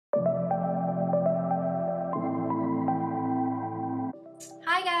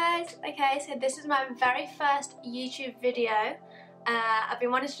guys! Okay, so this is my very first YouTube video. I've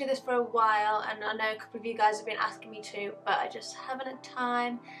been wanting to do this for a while, and I know a couple of you guys have been asking me to, but I just haven't had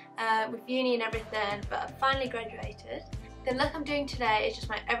time with uni and everything, but I've finally graduated. The look I'm doing today is just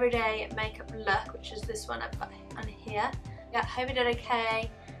my everyday makeup look, which is this one I've got on here. Yeah, hope you did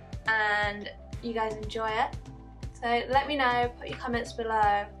okay and you guys enjoy it. So let me know, put your comments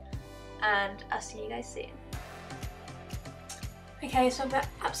below, and I'll see you guys soon. Okay, so I've got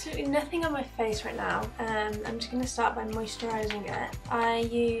absolutely nothing on my face right now. I'm just going to start by moisturising it. I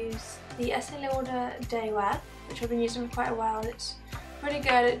use the Estee Lauder Daywear, which I've been using for quite a while. It's pretty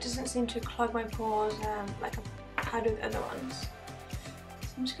good. It doesn't seem to clog my pores like I've had with other ones. So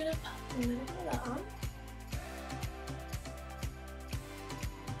I'm just going to pop a little bit of that on.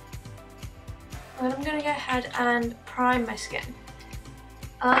 And then I'm going to go ahead and prime my skin.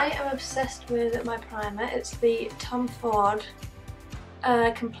 I am obsessed with my primer. It's the Tom Ford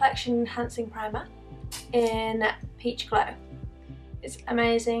Complexion Enhancing Primer in Peach Glow. It's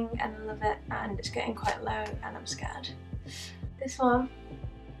amazing and I love it, and it's getting quite low and I'm scared. This one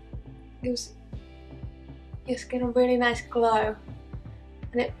gives your skin a really nice glow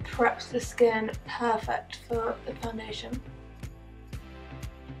and it preps the skin perfect for the foundation.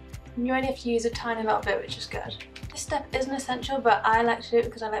 And you only have to use a tiny little bit, which is good. This step isn't essential, but I like to do it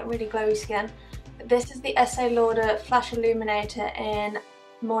because I like really glowy skin. This is the Estee Lauder Flash Illuminator in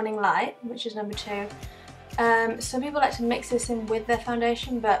Morning Light, which is number 2. Some people like to mix this in with their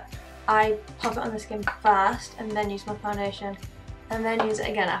foundation, but I pop it on the skin first and then use my foundation and then use it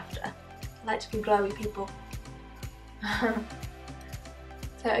again after. I like to be glowy, people.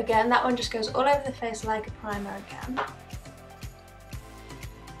 So again, that one just goes all over the face like a primer again.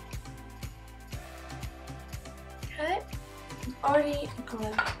 Okay, already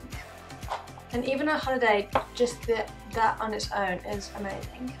glowing. And even on holiday, just that on its own is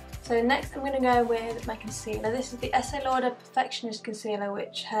amazing. So next I'm going to go with my concealer. This is the Estee Lauder Perfectionist Concealer,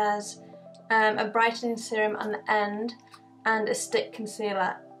 which has a brightening serum on the end and a stick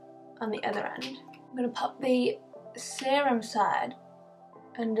concealer on the other end. I'm going to pop the serum side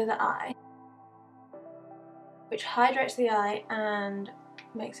under the eye, which hydrates the eye and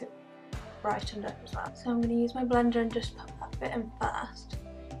makes it brightened up as well. So I'm going to use my blender and just pop that bit in first.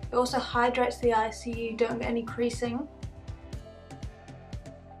 It also hydrates the eye so you don't get any creasing.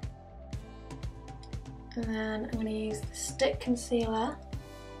 And then I'm going to use the stick concealer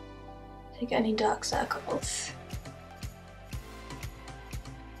to get any dark circles.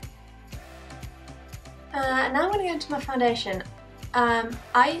 Now I'm going to go into my foundation.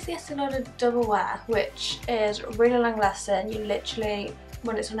 I use the Estee Lauder Double Wear, which is really long lasting. You literally,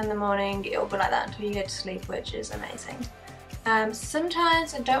 when it's on in the morning, it'll be like that until you go to sleep, which is amazing.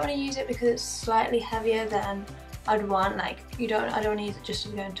 Sometimes I don't want to use it because it's slightly heavier than I'd want. Like I don't want to use it just to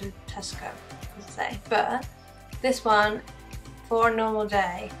go into Tesco, as I say. But this one, for a normal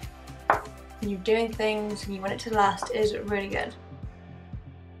day, when you're doing things and you want it to last, is really good.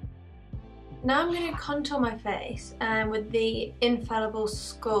 Now I'm going to contour my face with the Infallable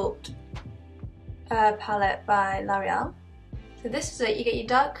Sculpt palette by L'Oreal. So this is it. You get your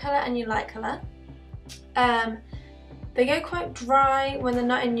dark colour and your light colour. They go quite dry when they're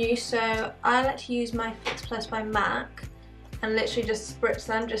not in use, so I like to use my Fix Plus by MAC and literally just spritz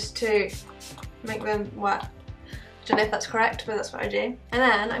them just to make them wet. I don't know if that's correct, but that's what I do. And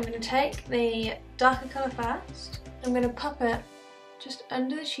then I'm going to take the darker colour first. I'm going to pop it just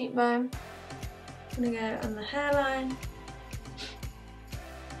under the cheekbone. I'm going to go on the hairline.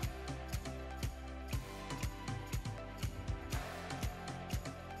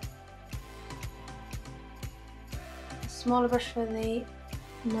 Smaller brush for the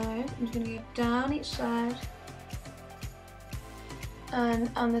nose. I'm just going to go down each side and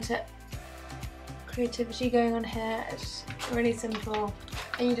on the tip. Creativity going on here. It's really simple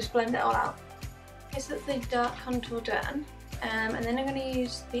and you just blend it all out. Okay, so that's the dark contour done, and then I'm going to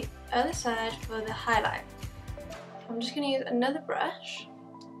use the other side for the highlight. I'm just going to use another brush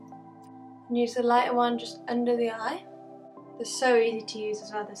and use the lighter one just under the eye. They're so easy to use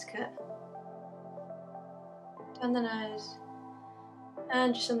as well, this kit. Down the nose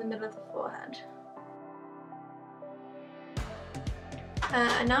and just in the middle of the forehead.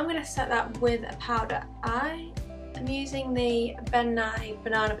 And now I'm going to set that with a powder. I am using the Ben Nye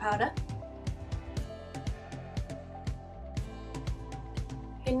banana powder.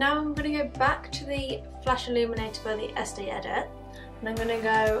 Okay, now I'm going to go back to the Flash Illuminator by the Estee Edit, and I'm going to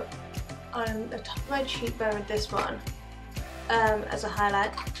go on the top of my cheekbone with this one as a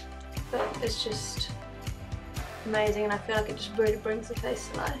highlight. But it's just amazing, and I feel like it just really brings the face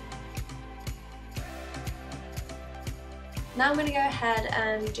to life. Now I'm going to go ahead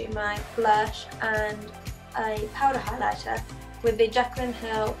and do my blush and a powder highlighter with the Jaclyn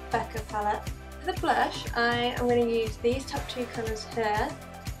Hill Becca palette. For the blush, I am going to use these top two colours here.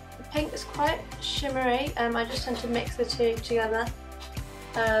 The pink is quite shimmery, I just tend to mix the two together,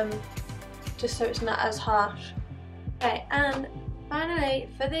 just so it's not as harsh. Okay, and finally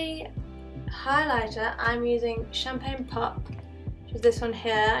for the highlighter, I'm using Champagne Pop, which is this one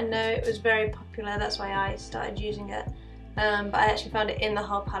here. I know it was very popular, that's why I started using it, but I actually found it in the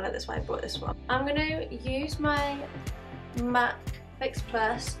whole palette, that's why I bought this one. I'm going to use my MAC Fix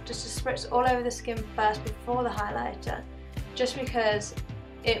Plus just to spritz all over the skin first before the highlighter, just because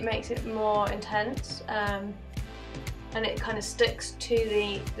it makes it more intense, and it kind of sticks to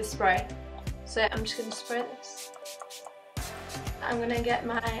the spray. So I'm just going to spray this. I'm going to get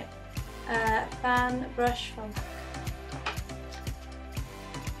my fan brush from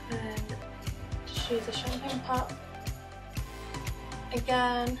and just use the Champagne Pop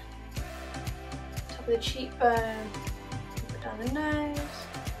again, top of the cheekbone, keep it down the nose,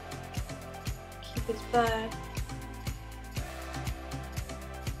 Cupid's bow.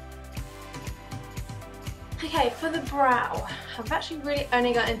 Okay, for the brow, I've actually really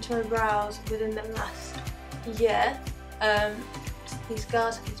only got into my brows within the last year. These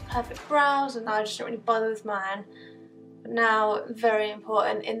girls have these perfect brows and I just don't really bother with mine. But now, very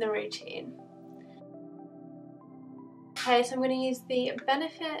important in the routine. Okay, so I'm going to use the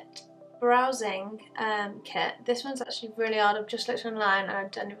Benefit Browzing kit. This one's actually really odd. I've just looked online and I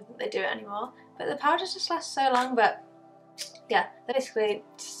don't even think they do it anymore. But the powders just last so long, but yeah, basically,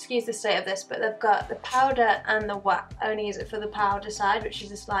 excuse the state of this, but they've got the powder and the wax. I only use it for the powder side, which is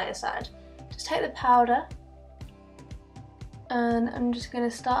the lighter side. Just take the powder and I'm just going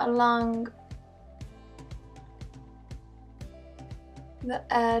to start along the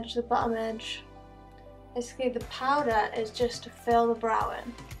edge, the bottom edge. Basically the powder is just to fill the brow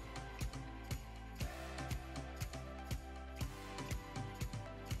in.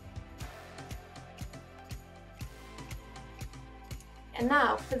 And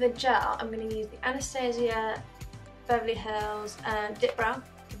now for the gel, I'm going to use the Anastasia Beverly Hills DIPBROW.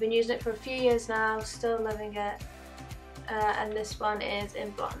 I've been using it for a few years now, still loving it, and this one is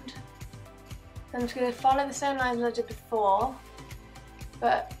in blonde. I'm just going to follow the same lines as I did before,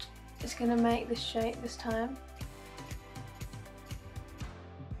 but it's going to make this shape this time.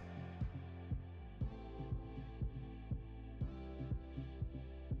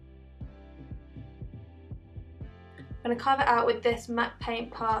 I'm going to carve it out with this MAC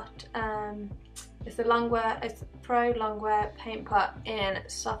paint pot. It's the Pro Longwear paint pot in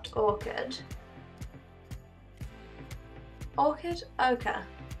Soft Orchid. Orchid? Ochre.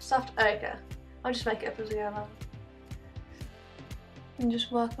 Soft Ochre. I'll just make it up as we go along. And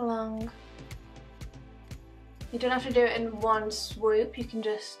just work along. You don't have to do it in one swoop, you can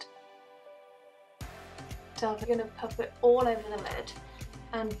just... So I'm going to pop it all over the lid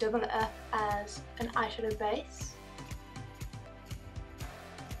and double it up as an eyeshadow base.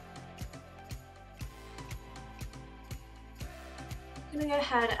 I'm going to go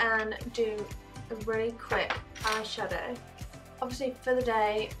ahead and do a really quick eyeshadow. Obviously for the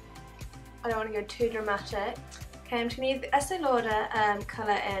day, I don't want to go too dramatic. Okay, I'm just going to use the Estee Lauder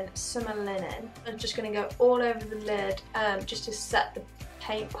colour in Summer Linen. I'm just going to go all over the lid just to set the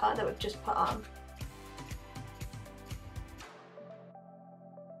paint pot that we've just put on.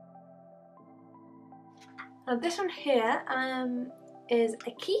 Now this one here is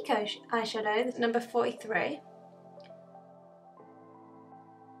a KIKO eyeshadow, this is number 43.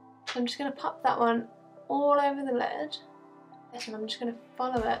 So I'm just going to pop that one all over the lid, and I'm just going to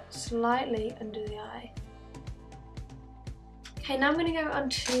follow it slightly under the eye. Okay, now I'm going to go on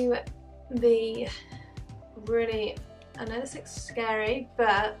to the really, I know this looks scary,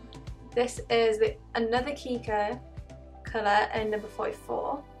 but this is another KIKO colour in number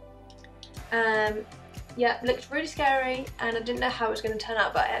 44. Yeah, it looked really scary and I didn't know how it was going to turn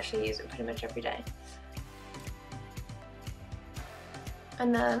out, but I actually use it pretty much every day.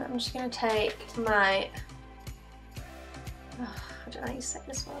 And then I'm just going to take my, I don't know how you say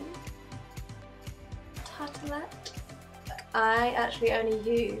this one, Tartelette. I actually only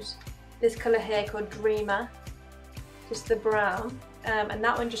use this colour here called Dreamer, just the brown, and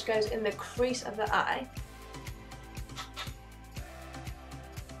that one just goes in the crease of the eye.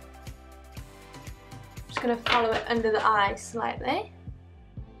 Just going to follow it under the eye slightly.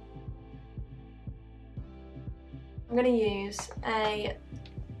 I'm going to use a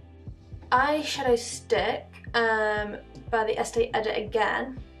eyeshadow stick by the Estee Edit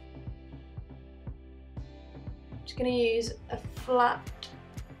again. I'm just going to use a flat,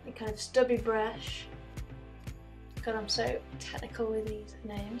 kind of stubby brush God, I'm so technical with these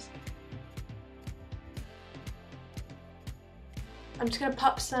names. I'm just going to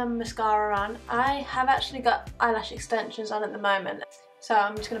pop some mascara on. I have actually got eyelash extensions on at the moment, so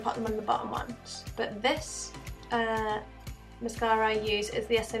I'm just going to pop them on the bottom ones. But this mascara I use is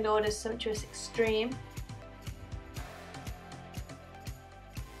the Estee Lauder Sumptuous Extreme.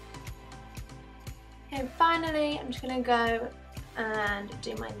 Okay, finally I'm just going to go and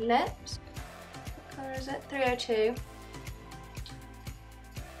do my lips. What colour is it? 302.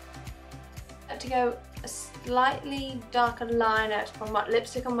 I have to go a slightly darker liner from what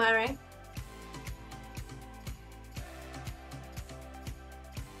lipstick I'm wearing.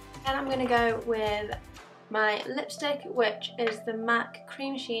 And I'm going to go with my lipstick, which is the MAC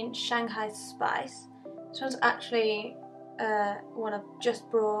Cremesheen Shanghai Spice. This one's actually one I've just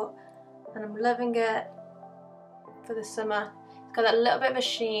brought and I'm loving it for the summer. It's got a little bit of a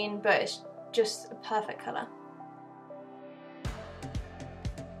sheen, but it's just a perfect colour.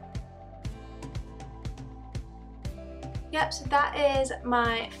 Yep, so that is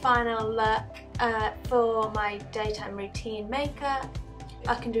my final look for my daytime routine makeup.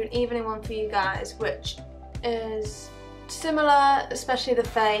 I can do an evening one for you guys, which is similar, especially the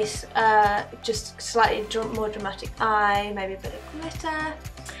face, just slightly more dramatic eye, maybe a bit of glitter.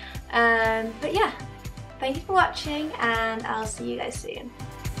 But yeah, thank you for watching and I'll see you guys soon.